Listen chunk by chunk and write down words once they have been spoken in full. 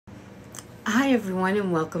Hi everyone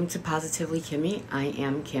and welcome to Positively Kimmie. I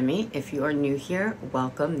am Kimmie. If you are new here,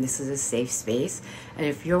 welcome. This is a safe space. And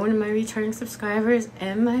if you're one of my returning subscribers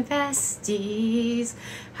and my besties,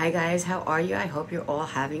 hi guys, how are you? I hope you're all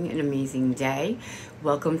having an amazing day.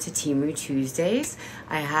 Welcome to Temu Tuesdays.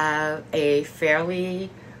 I have a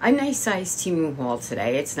nice sized Temu haul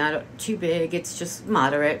today. It's not too big, it's just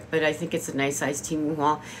moderate, but I think it's a nice sized Temu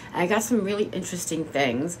haul. And I got some really interesting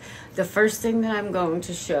things. The first thing that I'm going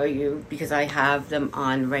to show you, because I have them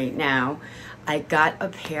on right now, I got a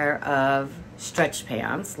pair of stretch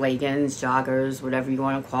pants, leggings, joggers, whatever you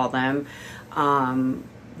want to call them,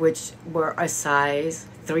 which were a size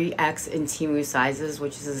 3X in Temu sizes,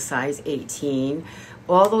 which is a size 18,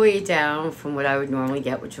 all the way down from what I would normally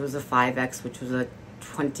get, which was a 5X, which was a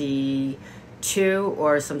 22,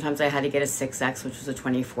 or sometimes I had to get a 6X, which was a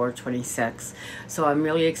 24, 26. So I'm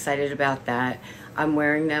really excited about that. I'm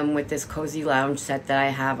wearing them with this cozy lounge set that I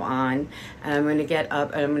have on, and I'm going to get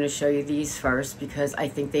up and I'm going to show you these first because I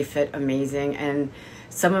think they fit amazing. And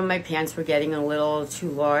some of my pants were getting a little too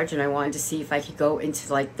large and I wanted to see if I could go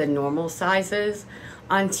into like the normal sizes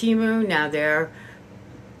on Temu. Now their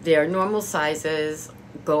normal sizes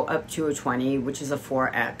go up to a 20, which is a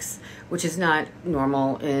 4X, which is not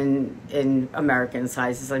normal in American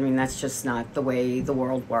sizes. I mean, that's just not the way the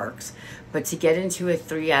world works. But to get into a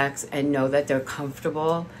 3X and know that they're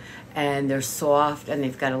comfortable and they're soft and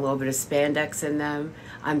they've got a little bit of spandex in them,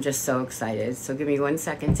 I'm just so excited. So give me 1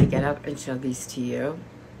 second to get up and show these to you.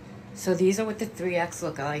 So these are what the 3X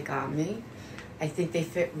look like on me. I think they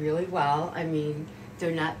fit really well. I mean,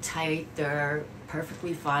 they're not tight, they're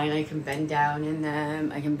perfectly fine. I can bend down in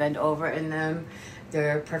them, I can bend over in them.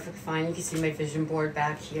 They're perfect fine. You can see my vision board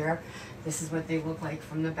back here. This is what they look like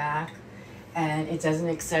from the back. And it doesn't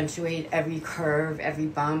accentuate every curve, every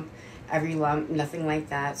bump, every lump, nothing like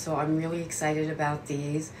that. So I'm really excited about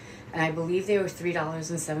these. And I believe they were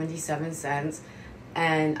 $3.77.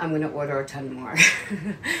 And I'm gonna order a ton more.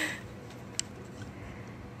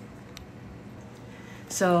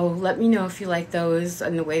 So let me know if you like those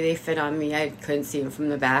and the way they fit on me. I couldn't see them from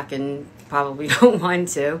the back and probably don't want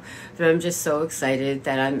to, but I'm just so excited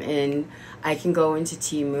that I can go into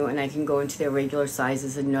Temu and I can go into their regular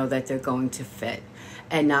sizes and know that they're going to fit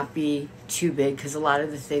and not be too big, because a lot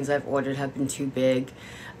of the things I've ordered have been too big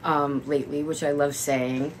lately, which I love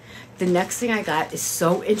saying. The next thing I got is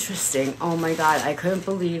so interesting. Oh my God, I couldn't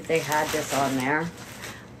believe they had this on there.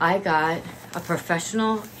 I got a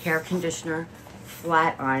professional hair conditioner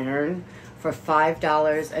flat iron for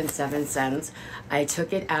 $5.07. I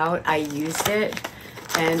took it out, I used it,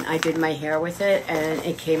 and I did my hair with it, and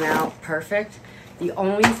it came out perfect. The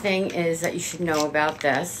only thing is that you should know about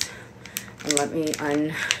this, and let me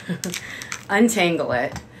untangle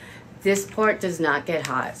it. This part does not get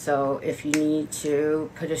hot, so if you need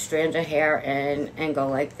to put a strand of hair in and go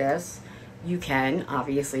like this, you can.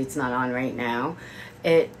 Obviously, it's not on right now.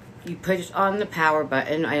 You put it on the power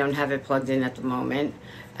button. I don't have it plugged in at the moment.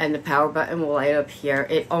 And the power button will light up here.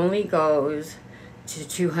 It only goes to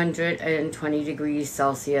 220 degrees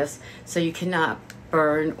Celsius, so you cannot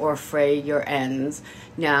burn or fray your ends.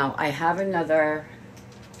 Now, I have another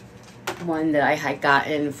one that I had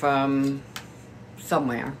gotten from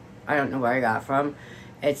somewhere. I don't know where I got it from.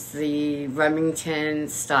 It's the Remington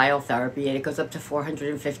Style Therapy, and it goes up to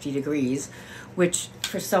 450 degrees, which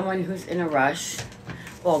for someone who's in a rush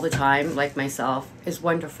all the time, like myself, is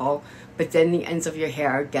wonderful, but then the ends of your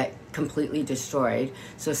hair get completely destroyed.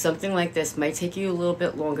 So something like this might take you a little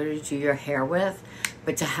bit longer to do your hair with,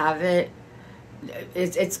 but to have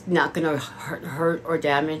it's not going to hurt or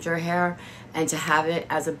damage your hair, and to have it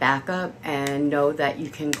as a backup and know that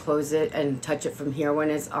you can close it and touch it from here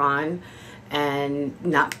when it's on and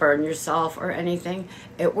not burn yourself or anything.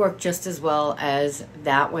 It worked just as well as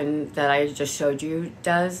that one that I just showed you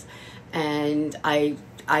does, and I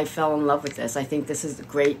fell in love with this. I think this is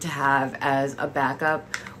great to have as a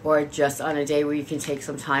backup, or just on a day where you can take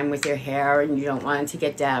some time with your hair and you don't want it to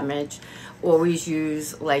get damaged. Always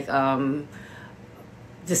use like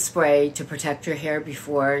the spray to protect your hair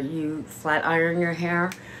before you flat iron your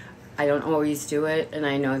hair. I don't always do it, and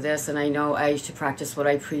I know this, and I know I used to practice what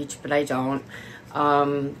I preach, but I don't.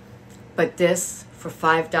 But this for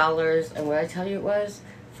 $5, and what did I tell you it was?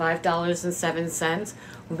 $5.07.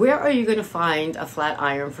 Where are you going to find a flat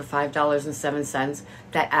iron for $5.07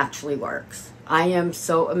 that actually works? I am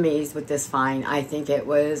so amazed with this find. I think it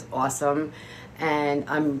was awesome, and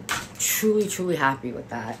I'm truly, truly happy with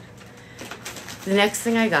that. The next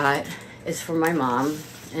thing I got is from my mom,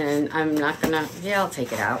 and I'm not gonna, I'll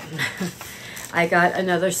take it out. I got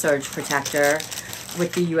another surge protector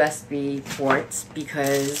with the USB ports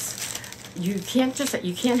because you can't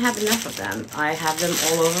have enough of them. I have them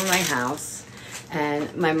all over my house,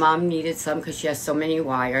 and my mom needed some because she has so many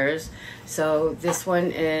wires. So this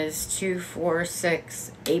one is 2, 4,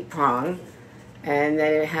 6, 8 prong, and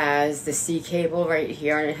then it has the C cable right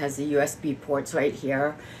here, and it has the USB ports right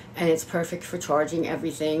here, and it's perfect for charging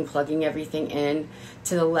everything, plugging everything in.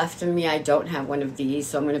 To the left of me, I don't have one of these,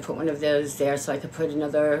 so I'm going to put one of those there so I could put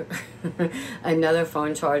another another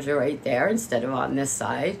phone charger right there instead of on this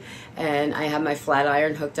side. And I have my flat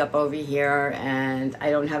iron hooked up over here, and I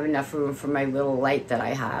don't have enough room for my little light that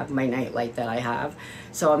I have, my night light that I have.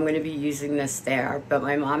 So I'm going to be using this there. But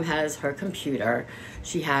my mom has her computer.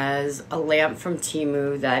 She has a lamp from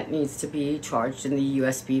Temu that needs to be charged in the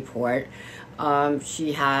USB port.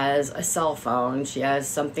 She has a cell phone. She has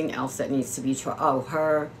something else that needs to be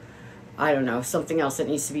something else that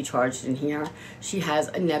needs to be charged in here. She has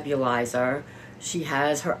a nebulizer. She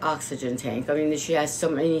has her oxygen tank. I mean, she has so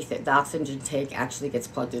many things. The oxygen tank actually gets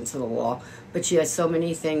plugged into the wall, but she has so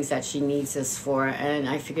many things that she needs this for, and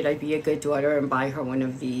I figured I'd be a good daughter and buy her one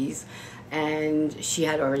of these. And she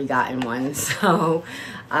had already gotten one, so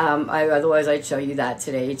otherwise I'd show you that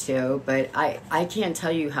today too. But I can't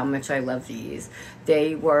tell you how much I love these.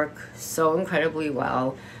 They work so incredibly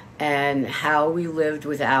well, and how we lived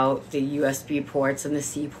without the USB ports and the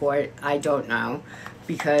C port, I don't know,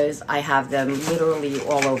 because I have them literally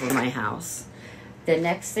all over my house. The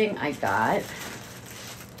next thing I got,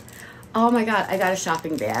 oh my God, I got a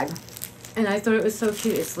shopping bag, and I thought it was so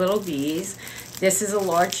cute. It's little bees. This is a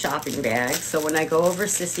large shopping bag, so when I go over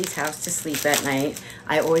Sissy's house to sleep at night,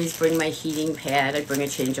 I always bring my heating pad, I bring a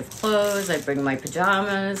change of clothes, I bring my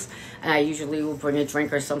pajamas, and I usually will bring a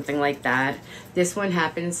drink or something like that. This one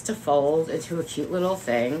happens to fold into a cute little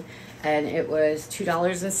thing, and it was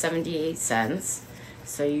 $2.78.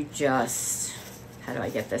 So you just, how do I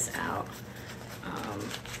get this out?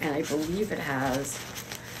 And I believe it has,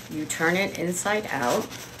 you turn it inside out,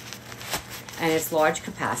 and it's large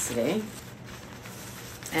capacity.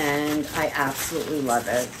 And I absolutely love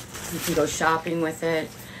it. You can go shopping with it.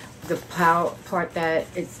 The part that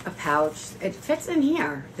it's a pouch, it fits in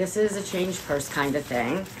here. This is a change purse kind of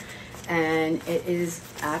thing. And it is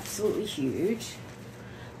absolutely huge.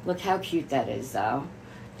 Look how cute that is though.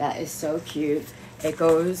 That is so cute. It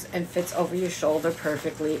goes and fits over your shoulder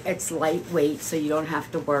perfectly. It's lightweight, so you don't have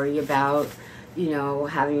to worry about, you know,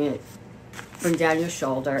 having it bring down your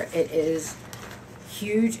shoulder. It is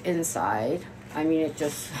huge inside. I mean, it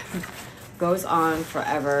just goes on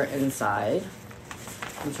forever inside.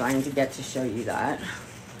 I'm trying to get to show you that.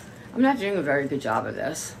 I'm not doing a very good job of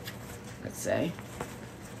this. Let's see.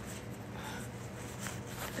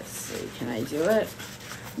 Let's see, can I do it?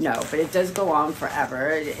 No, but it does go on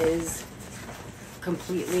forever. It is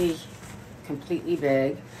completely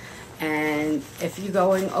big. And if you're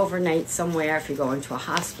going overnight somewhere, if you're going to a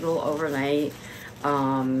hospital overnight,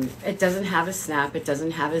 it doesn't have a snap, it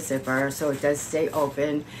doesn't have a zipper, so it does stay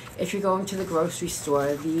open. If you're going to the grocery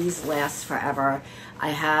store, these last forever. I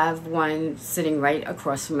have one sitting right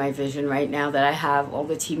across from my vision right now that I have all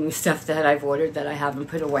the Temu stuff that I've ordered that I haven't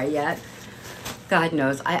put away yet. God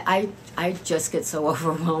knows, I just get so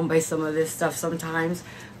overwhelmed by some of this stuff sometimes.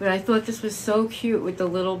 But I thought this was so cute with the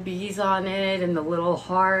little bees on it and the little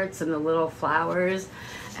hearts and the little flowers.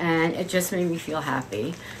 And it just made me feel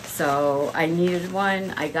happy. So I needed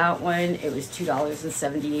one, I got one, it was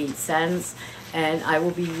 $2.78, and I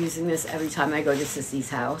will be using this every time I go to Sissy's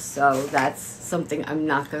house, so that's something I'm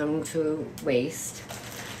not going to waste.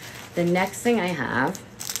 The next thing I have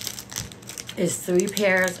is 3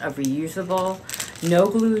 pairs of reusable, no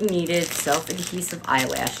glue needed, self-adhesive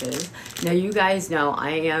eyelashes. Now you guys know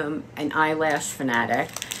I am an eyelash fanatic,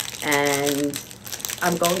 and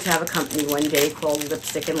I'm going to have a company one day called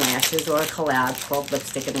Lipstick and Lashes, or a collab called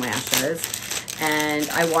Lipstick and Lashes. And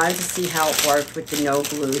I wanted to see how it worked with the no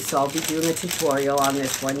glue, so I'll be doing a tutorial on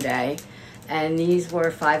this one day. And these were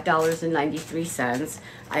 $5.93.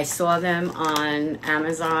 I saw them on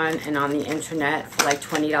Amazon and on the internet for like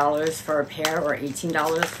 $20 for a pair, or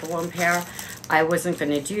 $18 for one pair. I wasn't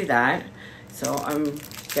going to do that, so I'm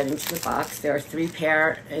getting to the box. There are 3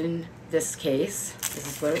 pair in this case. This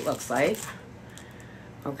is what it looks like.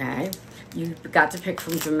 Okay, you got to pick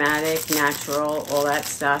from Dramatic, Natural, all that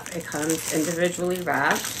stuff. It comes individually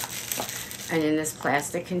wrapped and in this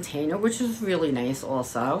plastic container, which is really nice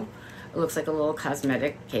also. It looks like a little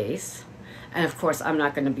cosmetic case. And of course, I'm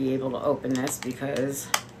not going to be able to open this because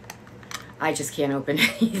I just can't open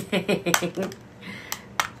anything.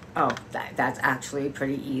 Oh, that's actually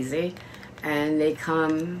pretty easy. And they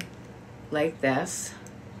come like this.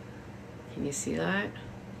 Can you see that?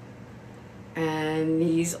 And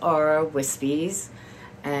these are wispies,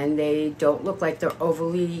 and they don't look like they're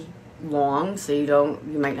overly long, so you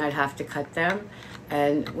might not have to cut them.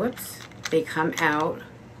 And whoops, they come out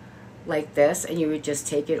like this, and you would just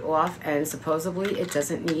take it off, and supposedly it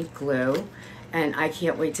doesn't need glue, and I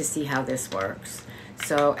can't wait to see how this works.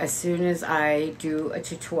 So as soon as I do a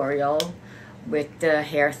tutorial with the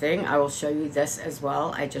hair thing, I will show you this as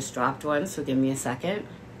well. I just dropped one, so give me a second.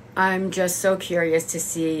 I'm just so curious to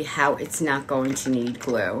see how it's not going to need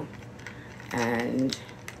glue. And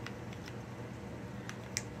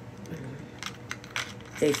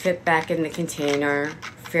they fit back in the container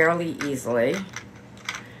fairly easily.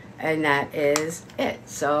 And that is it.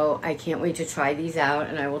 So I can't wait to try these out,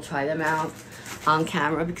 and I will try them out on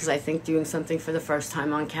camera, because I think doing something for the first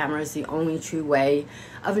time on camera is the only true way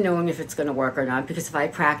of knowing if it's going to work or not. Because if I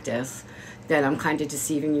practice, then I'm kind of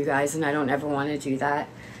deceiving you guys, and I don't ever want to do that.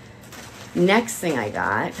 Next thing I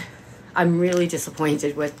got, I'm really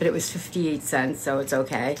disappointed with, but it was 58 cents, so it's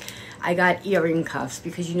okay. I got earring cuffs,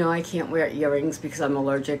 because you know I can't wear earrings because I'm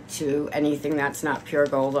allergic to anything that's not pure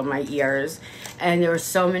gold on my ears. And there are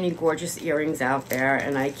so many gorgeous earrings out there,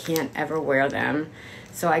 and I can't ever wear them.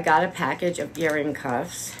 So I got a package of earring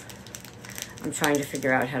cuffs. I'm trying to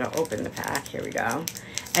figure out how to open the pack. Here we go.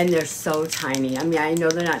 And they're so tiny. I mean, I know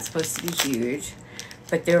they're not supposed to be huge,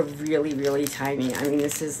 but they're really, really tiny. I mean,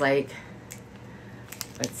 this is like,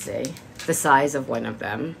 let's see, the size of one of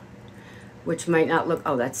them, which might not look,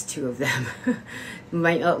 oh, that's two of them.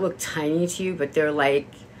 Might not look tiny to you, but they're like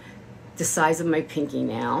the size of my pinky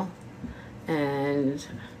nail. And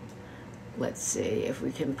let's see if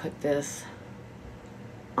we can put this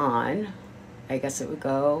on. I guess it would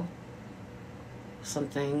go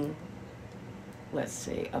something, let's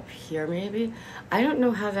see, up here maybe. I don't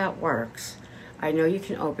know how that works. I know you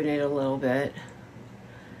can open it a little bit,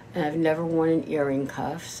 and I've never worn an earring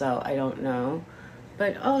cuff, so I don't know.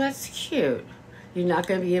 But oh, that's cute. You're not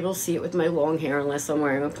going to be able to see it with my long hair unless I'm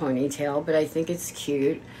wearing a ponytail, but I think it's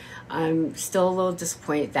cute. I'm still a little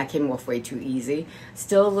disappointed. That came off way too easy.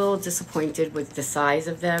 Still a little disappointed with the size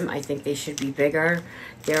of them. I think they should be bigger.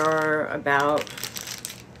 There are about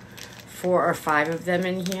 4 or 5 of them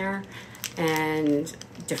in here, and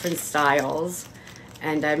different styles.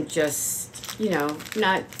 And I'm just, you know,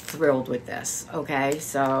 not thrilled with this, okay?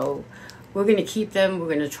 So we're going to keep them. We're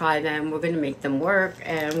going to try them. We're going to make them work,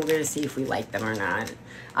 and we're going to see if we like them or not.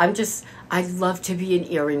 I love to be an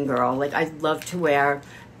earring girl. Like, I love to wear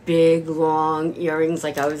big, long earrings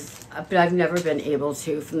but I've never been able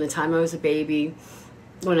to. From the time I was a baby,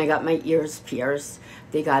 when I got my ears pierced,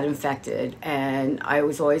 they got infected, and I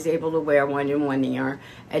was always able to wear one in one ear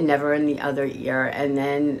and never in the other ear. And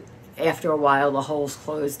then after a while, the holes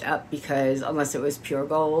closed up, because unless it was pure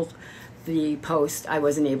gold, the post, I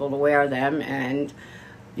wasn't able to wear them. And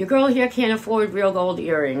your girl here can't afford real gold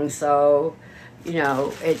earrings, so you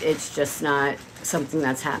know, it's just not something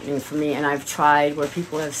that's happening for me. And I've tried where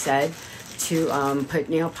people have said to put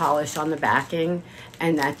nail polish on the backing,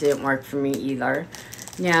 and that didn't work for me either.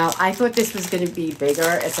 Now, I thought this was going to be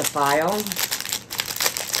bigger. It's a file,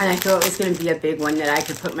 and I thought it was going to be a big one that I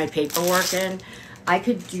could put my paperwork in. I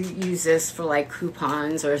could use this for like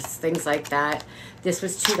coupons or things like that. This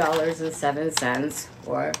was $2.07,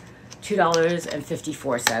 or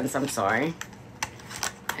 $2.54, I'm sorry.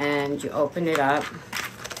 And you open it up,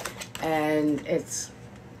 and it's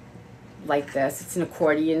like this. It's an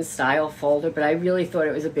accordion style folder, but I really thought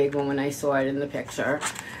it was a big one when I saw it in the picture.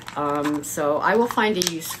 So I will find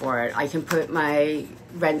a use for it. I can put my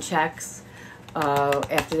rent checks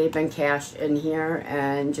after they've been cashed in here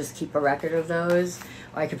and just keep a record of those.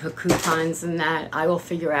 Or I could put coupons in that. I will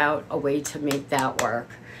figure out a way to make that work.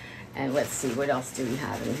 And let's see, what else do we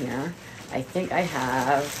have in here? I think I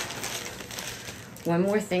have one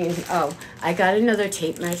more thing in here. Oh, I got another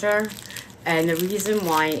tape measure, and the reason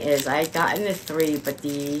why is I had gotten the 3, but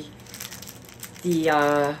the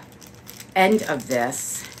end of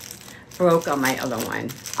this broke on my other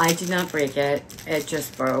one. I did not break it. It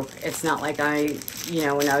just broke. It's not like you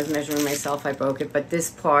know, when I was measuring myself, I broke it, but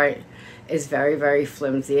this part is very, very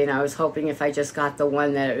flimsy, and I was hoping if I just got the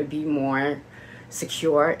one that it would be more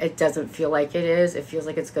secure. It doesn't feel like it is. It feels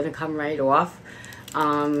like it's going to come right off.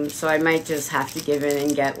 So I might just have to give in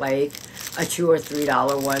and get like a $2 or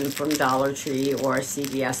 $3 one from Dollar Tree or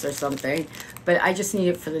CVS or something. But I just need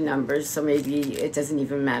it for the numbers, so maybe it doesn't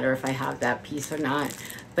even matter if I have that piece or not.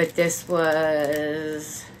 But this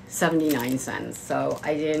was 79 cents, so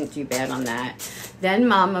I didn't do bad on that. Then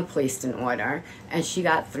Mama placed an order, and she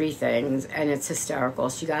got 3 things, and it's hysterical.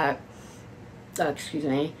 She got,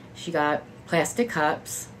 she got plastic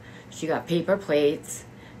cups, she got paper plates,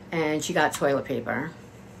 and she got toilet paper.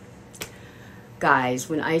 Guys,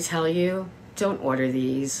 when I tell you don't order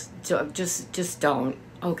these. Just don't.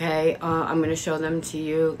 Okay, I'm going to show them to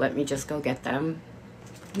you. Let me just go get them.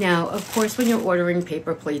 Now, of course, when you're ordering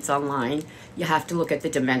paper plates online, you have to look at the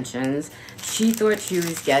dimensions. She thought she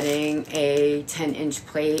was getting a 10-inch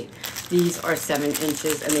plate. These are 7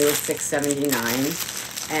 inches, and they were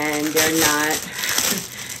 $6.79. And they're not,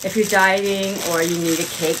 if you're dieting or you need a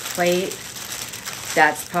cake plate,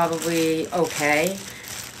 that's probably okay.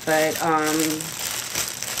 But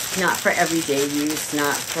not for everyday use,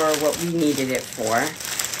 not for what we needed it for.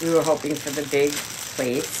 We were hoping for the big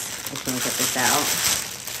plates. I can't get this out.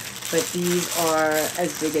 But these are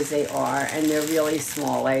as big as they are, and they're really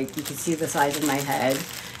small. Like, you can see the size of my head,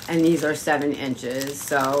 and these are 7 inches.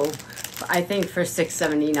 So I think for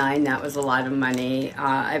 $6.79, that was a lot of money.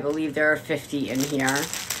 I believe there are 50 in here.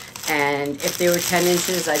 And if they were 10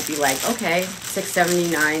 inches, I'd be like, okay,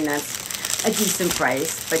 $6.79, that's a decent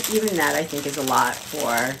price. But even that, I think, is a lot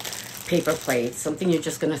for paper plates, something you're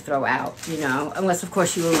just going to throw out, you know, unless, of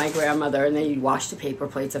course, you were my grandmother, and then you'd wash the paper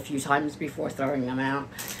plates a few times before throwing them out.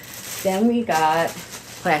 Then we got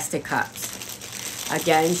plastic cups.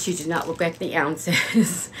 Again, she did not look at the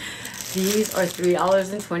ounces. These are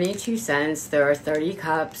 $3.22. There are 30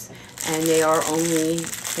 cups, and they are only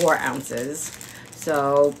 4 ounces.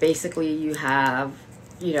 So basically you have,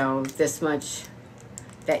 you know, this much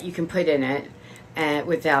that you can put in it and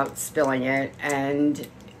without spilling it. And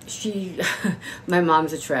she, my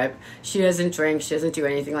mom's a trip. She doesn't drink. She doesn't do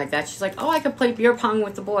anything like that. She's like, oh, I could play beer pong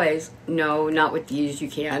with the boys. No, not with these. You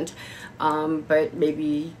can't. But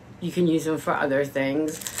maybe you can use them for other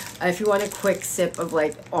things. If you want a quick sip of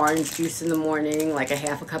like orange juice in the morning, like a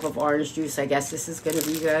half a cup of orange juice, I guess this is going to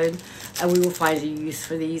be good. And we will find a use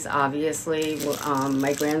for these, obviously.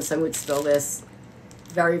 My grandson would spill this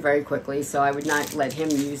very, very quickly, so I would not let him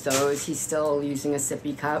use those. He's still using a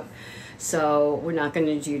sippy cup. So we're not going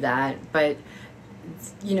to do that. But,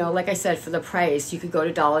 you know, like I said, for the price, you could go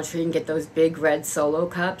to Dollar Tree and get those big red Solo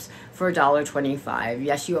cups for $1.25.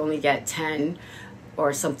 Yes, you only get 10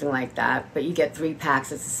 or something like that, but you get 3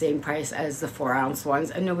 packs. It's the same price as the 4-ounce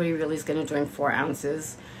ones, and nobody really is going to drink 4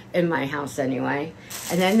 ounces in my house anyway.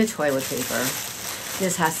 And then the toilet paper.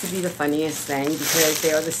 This has to be the funniest thing because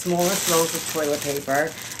they are the smallest rolls of toilet paper,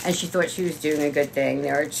 and she thought she was doing a good thing.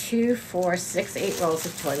 There are 2, 4, 6, 8 rolls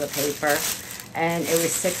of toilet paper, and it was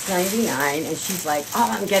 $6.99, and she's like, oh,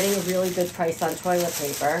 I'm getting a really good price on toilet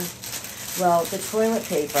paper. Well, the toilet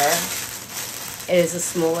paper is the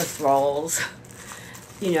smallest rolls,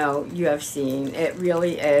 you know, you have seen. It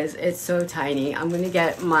really is. It's so tiny. I'm going to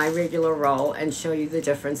get my regular roll and show you the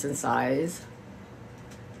difference in size.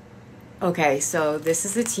 Okay, so this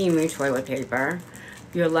is the Temu toilet paper.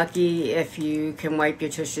 You're lucky if you can wipe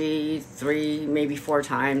your tushy 3, maybe 4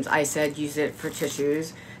 times. I said use it for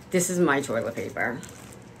tissues. This is my toilet paper.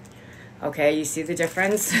 Okay, you see the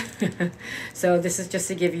difference? So this is just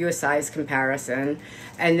to give you a size comparison.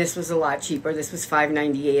 And this was a lot cheaper. This was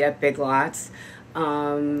 $5.98 at Big Lots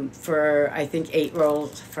for, I think, 8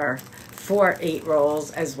 rolls, for 8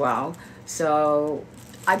 rolls as well. So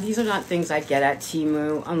these are not things I'd get at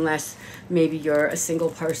Temu unless maybe you're a single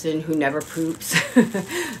person who never poops.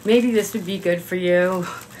 Maybe this would be good for you.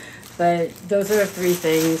 But those are the 3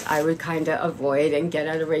 things I would kind of avoid and get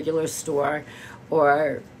at a regular store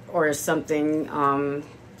or something.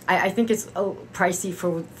 I think it's pricey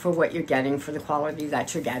for what you're getting, for the quality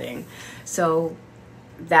that you're getting. So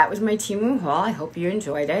that was my Temu haul. I hope you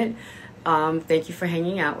enjoyed it. Thank you for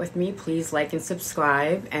hanging out with me. Please like and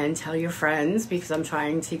subscribe and tell your friends, because I'm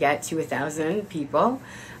trying to get to 1,000 people,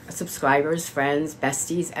 subscribers, friends,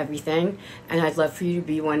 besties, everything, and I'd love for you to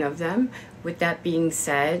be one of them. With that being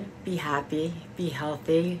said, be happy, be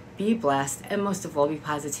healthy, be blessed, and most of all, be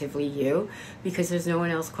positively you, because there's no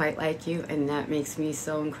one else quite like you, and that makes me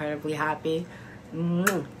so incredibly happy.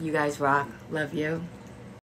 You guys rock. Love you.